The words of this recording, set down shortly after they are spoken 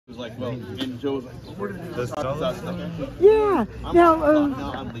like, well, and Joe was like, well, where did you talk about stuff? Yeah.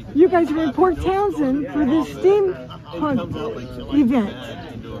 Now, you guys are in Port Townsend for this Steampunk event.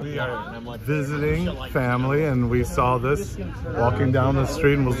 We are visiting family, and we saw this walking down the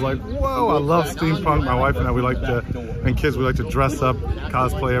street and was like, whoa, I love steampunk. My wife and I, we like to, and kids, we like to dress up,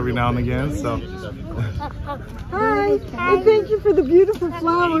 cosplay every now and again, so. Hi, and thank you for the beautiful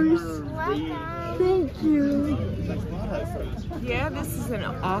flowers. Thank you. Yeah, this is an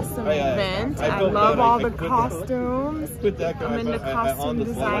awesome event. I love all the costumes. I'm into costume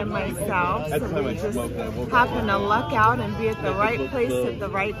design myself, so we just happen to luck out and be at the right place at the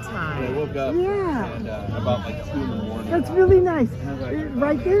right time. Yeah. About like 2 in the morning. That's really nice.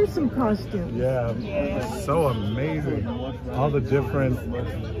 Right there's some costumes. Yeah, it's so amazing. All the different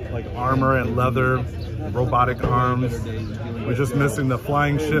like armor and leather, robotic arms. We're just missing the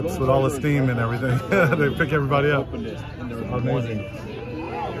flying ships with all the steam and everything. They pick everybody up. Amazing.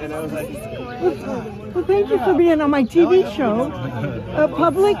 Well, thank you for being on my TV show, a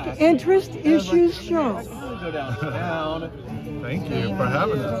public interest issues show. Thank you for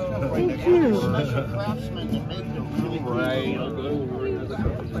having us. Thank you.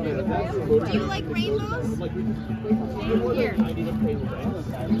 Do you like rainbows? Here.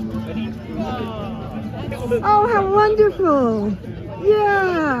 Oh, how wonderful.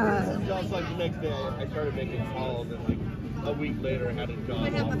 Yeah. Just like the next day, I started making calls, and like a week later, I had a job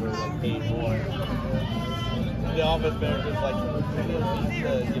offer like paid more. The office manager's like,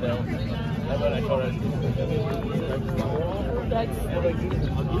 you know, and when I told her, that's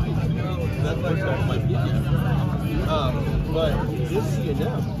why I started my media. But just so you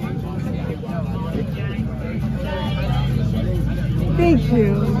know. Thank you.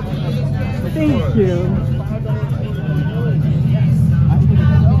 Thank you.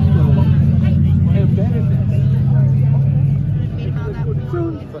 So,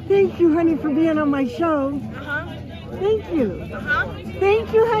 thank you, honey, for being on my show. Thank you.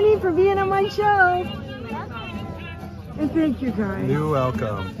 Thank you, honey, for being on my show. And thank you, guys. You're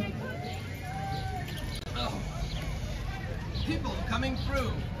welcome. People coming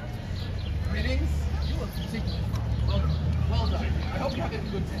through. Greetings. You look particularly well done. I hope you're having a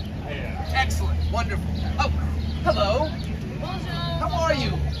good day. Excellent. Wonderful. Oh, hello. How are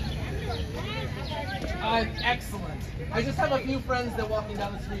you? I'm excellent. I just have a few friends that are walking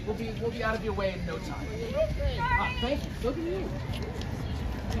down the street. We'll be out of your way in no time. Thank you. Look at you.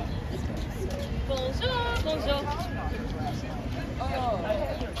 Bonjour, bonjour. Oh.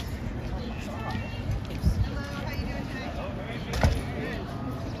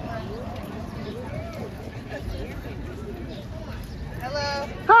 Hello.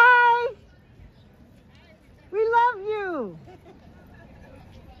 Hi. We love you.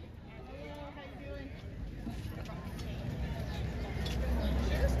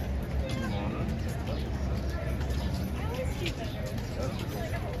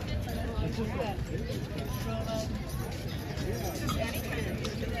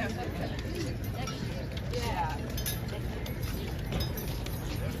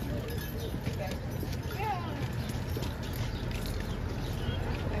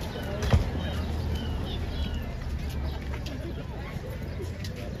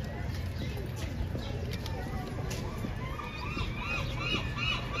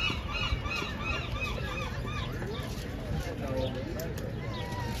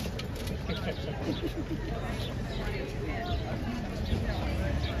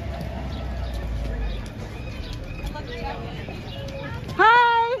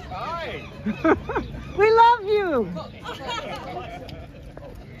 Hi. Hi. We love you.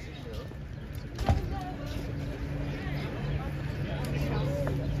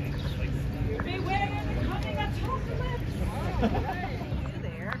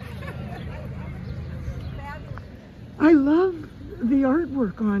 I love the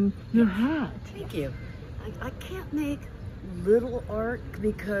artwork on your hat. Thank you. I can't make little art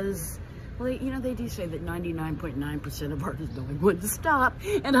because, well, you know, they do say that 99.9% of art is knowing when to stop,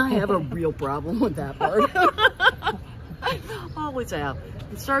 and I have a real problem with that part. Always have.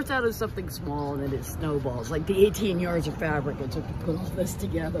 It starts out as something small and then it snowballs, like the 18 yards of fabric it took to put all this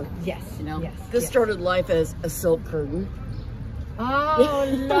together. Yes, you know, yes, this yes. started life as a silk curtain. Oh,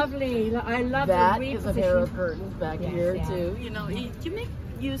 lovely! I love that. The Is a pair of curtains back here yeah. too. You know, you make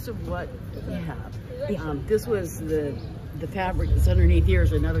use of what you have. This was the fabric that's underneath here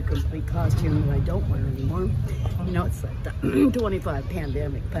is another complete costume that I don't wear anymore. You know, it's like 25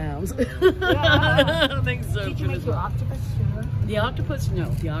 pandemic pounds. Yeah. I don't think so. Did you make your octopus too? The octopus, no.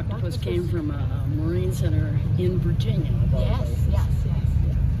 The octopus came from a Marine Center in Virginia. Yes.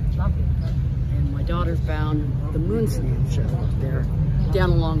 Lovely. And my daughter found the moon snail shell up there. down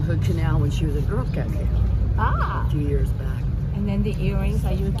along Hood Canal when she was a Girl Scout camp a few years back. And then the earrings,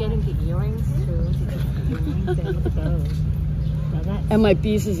 are you getting the earrings too? Look at those. Now that's... And my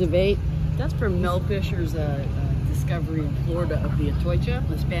pieces of 8, that's from Mel Fisher's discovery in Florida of the Atocha,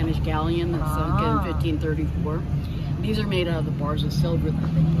 the Spanish galleon that sunk in 1534. These are made out of the bars of silver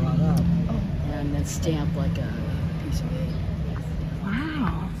that they brought up and then stamped like a piece of 8.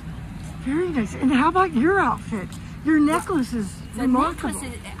 Wow, very nice. And how about your outfit? Your necklace is remarkable.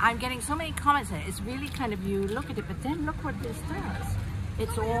 Necklace is, I'm getting so many comments on it. It's really kind of, you look at it, but then look what this does.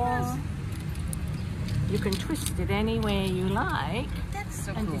 It's all, you can twist it any way you like. That's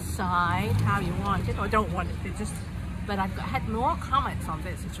so and cool. Decide how you want it or don't want it. It just, but I've had more comments on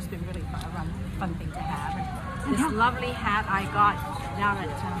this. It's just been really a fun thing to have. And this lovely hat I got down at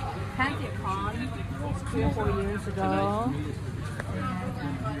Panthéon 3 or 4 years ago.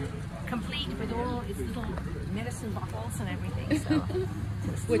 Complete with all its little medicine bottles and everything. So,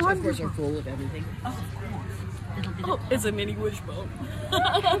 which of course are full of everything. Oh, of course. Oh, it's a mini wishbone.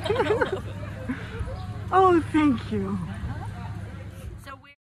 Oh, thank you. So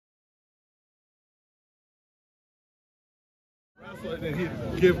And then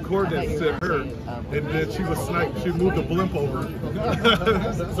he'd give coordinates to her, and then she was sniped. She moved the blimp over,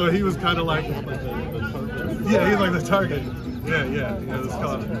 so he was kind of like, yeah, he's like the target. Yeah. It was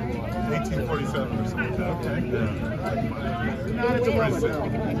called 1847 or something like that. Okay. Yeah. It's impressive.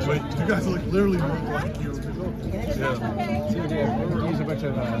 But you guys literally look like you. Yeah. We use a bunch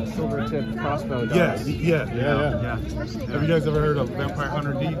of silver-tipped crossbow dogs. Yeah. Have you guys ever heard of Vampire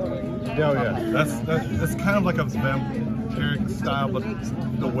Hunter D? Oh yeah. That's kind of like a vampiric style, but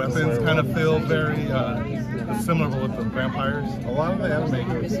the weapons kind of feel very similar with the vampires. A lot of the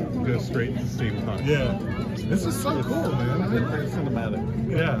anime goes straight to steampunk. Yeah. This is so cool, man. It's very cinematic.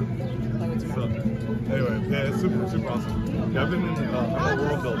 Yeah. So, anyway, yeah, it's super awesome. Yeah, I've been in, I'm a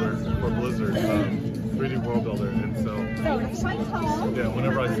world builder for Blizzard, 3D world builder, and so, yeah,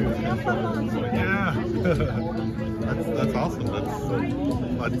 whenever I see this kind of stuff, I'm like, yeah. That's awesome.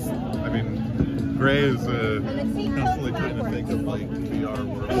 That's I mean, Gray is constantly trying to think of like VR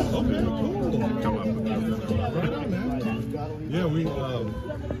world. Okay, cool. Come up with yeah, we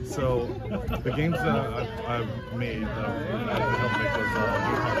so the games that I've made that I helped make was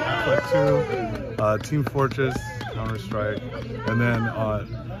Half-Life 2, Team Fortress, Counter-Strike, and then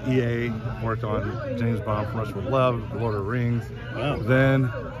EA worked on James Bond from Russia with Love, Lord of the Rings. Wow.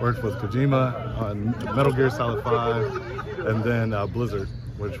 Then worked with Kojima on Metal Gear Solid 5, and then Blizzard,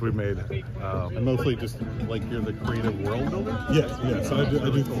 which we made. And mostly just like you're the creative world builder? Yes. So I do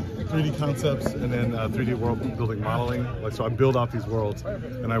 3D concepts and then 3D world building modeling. Like, so I build out these worlds,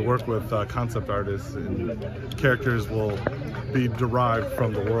 and I work with concept artists, and characters will be derived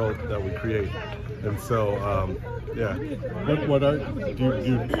from the world that we create. And so, yeah. What art do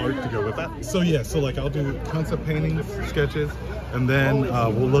you do art to go with that? So like I'll do concept paintings, sketches, and then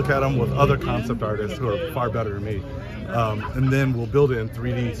we'll look at them with other concept artists who are far better than me. And then we'll build it in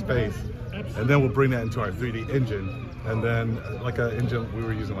 3D space, and then we'll bring that into our 3D engine. And then, like an engine, we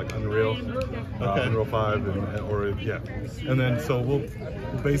were using like Unreal, Unreal 5, and then so we'll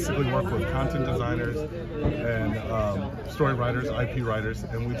basically work with content designers and story writers, IP writers,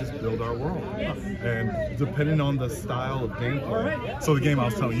 and we just build our world. And depending on the style of gameplay, so the game I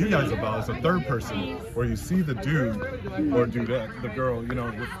was telling you guys about is a third person, where you see the dude or dudette, the girl, you know,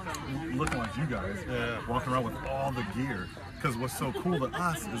 with, looking like you guys, walking around with all the gear. Because what's so cool to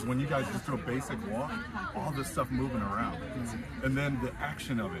us is when you guys just do a basic walk, all this stuff moving around. And then the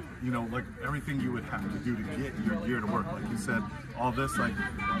action of it, you know, like everything you would have to do to get your gear to work. Like you said, all this, like,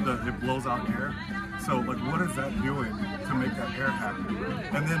 it blows out air. So, like, what is that doing to make that air happen?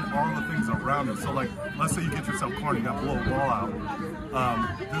 And then all the things around it. So, like, let's say you get yourself cornered, you got to blow a wall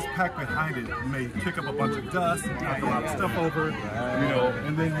out. This pack behind it may kick up a bunch of dust, knock a lot of stuff over, you know,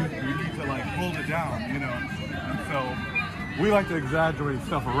 and then you need to, like, hold it down, you know. And so, we like to exaggerate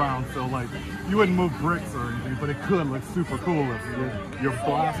stuff around, so like you wouldn't move bricks or anything, but it could look super cool if you're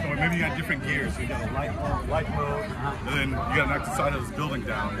blasting. Or maybe you got different gears, so you got a light mode, and then you got to knock the side of this building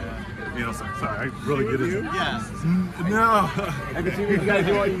down. You know, sorry, I really get it. Yes. No. I can see you guys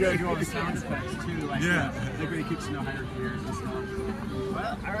do all the sound effects too. Like, yeah. Like really keeps higher gears and stuff.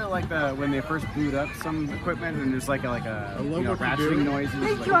 Well, I really like when they first boot up some equipment and there's like a ratcheting noises.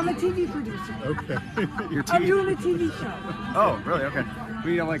 Thank you, I'm a TV producer. Okay. Your TV? I'm doing a TV show. Oh, really? Okay. Well,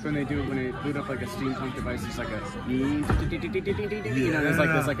 you know, like when they boot up like a steampunk device, it's like a you know,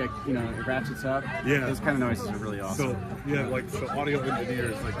 there's like a you know, it ratchets up. Yeah. Those kind of noises are really awesome. So yeah, like so audio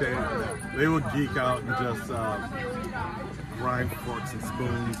engineers, like they would geek out and just grind forks and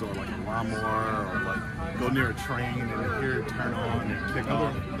spoons, or like a lawnmower, or like go near a train and hear it turn on and kick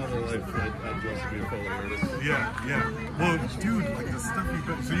off. Another life I'd love to be a Foley artist. Yeah. Well, dude, like the stuff you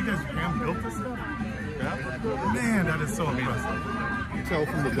built. So you guys hand built this stuff? Yeah. Man, that is so impressive. You tell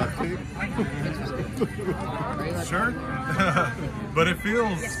from the duct tape. Sure. But it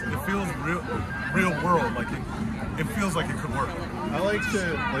feels real world. Like it feels like it could work. I like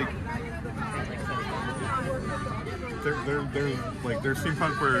to like. There's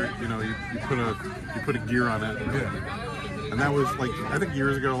steampunk where you put a gear on it. Yeah. And that was like, I think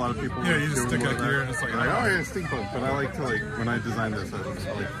years ago, a lot of people. Yeah, you just stick a gear and it's like, oh yeah, steampunk. But I like to when I designed this, I was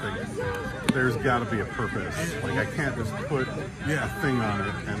like, think there's got to be a purpose. Like I can't just put a thing on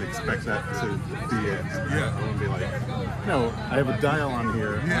it and expect that to be it. Yeah. I want to be like, no, I have a dial on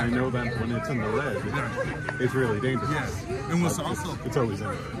here, and I know that when it's in the red, it's really dangerous. Yeah. And what's also it's always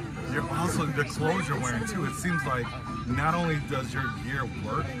in it. You're also the clothes you're wearing too. It seems like not only does your gear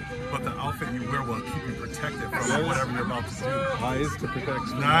work, but the outfit you wear will keep you protected from whatever you're about to do. Eyes to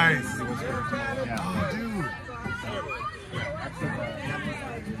protect. Nice. Yeah. Oh, dude.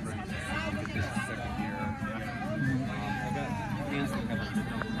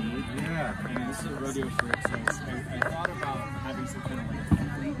 Yeah. And this is a rodeo shirt, so I thought about having some kind of like a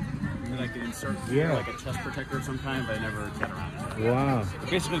complete that I could insert here, like a chest protector of some kind, but I never got around to it. Wow.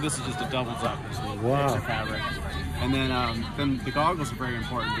 Basically, this is just a double up, so wow. Extra fabric. And then the goggles are very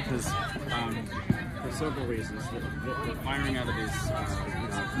important because for several reasons. The firing out of these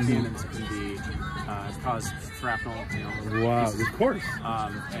cannons can be cause shrapnel. Wow, of course.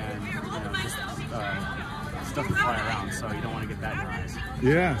 And just stuff to fly around, so you don't want to get that in your eyes.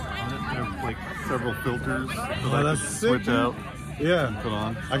 Yeah. I have like several filters that I can switch out. Yeah. Put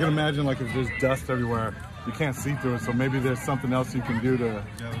on. I can imagine like if there's dust everywhere, you can't see through it, so maybe there's something else you can do to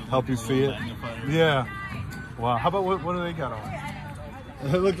help you see it. Yeah. Wow. How about what do they got on?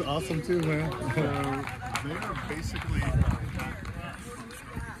 It looks awesome too, man. So they are basically.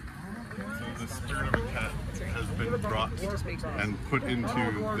 So the spirit of a cat has been brought and put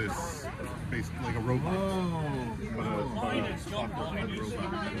into this, basically like a robot. Oh. But a clockwork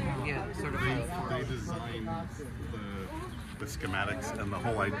robot. Yeah, sort of. They designed the schematics and the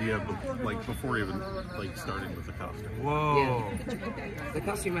whole idea, like before even like starting with the costume. Whoa. Yeah. The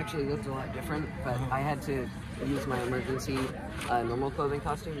costume actually looked a lot different, but I had to use my emergency normal clothing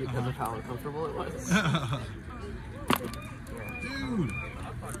costume because of how uncomfortable it was. Dude.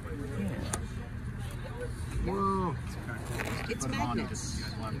 Whoa. It's magnets.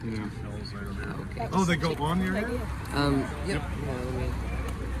 Yeah. Oh, they go on your head? Yep.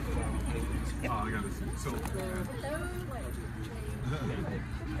 Oh, I gotta see. So.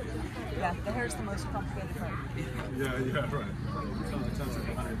 Yeah, the hair's the most complicated part. Yeah, right.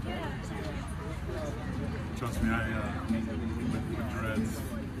 Trust me, with dreads,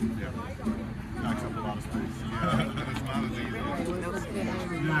 backs up a lot of space. Yeah, it's not as easy.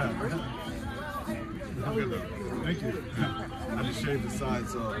 Yeah. Thank you. Yeah. I just shaved the side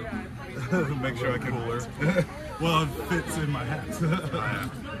so make sure I can wear. Well, it fits in my hat.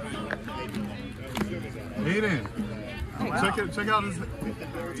 Hayden, check out his.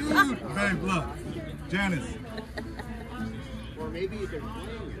 Dude, babe, look, Janice. Or maybe you can.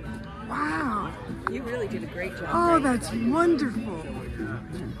 Wow. You really did a great job. Oh, that's wonderful.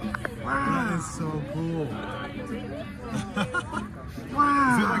 Wow. That is so cool.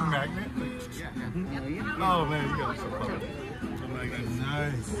 Wow. Is it like magnet? Oh man, you got it so fun.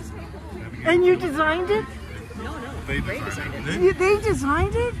 Nice. And you designed it? No. They designed it. They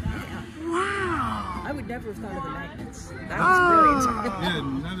designed it? Wow. I would never have thought of the magnets. That was brilliant. Yeah,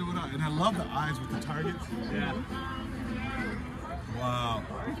 neither would I. And I love the eyes with the targets. Yeah. Wow.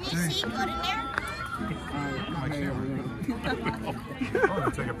 Can you see? Go in there. My camera. Oh,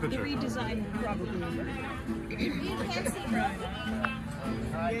 take a picture. The redesign probably. You can't see.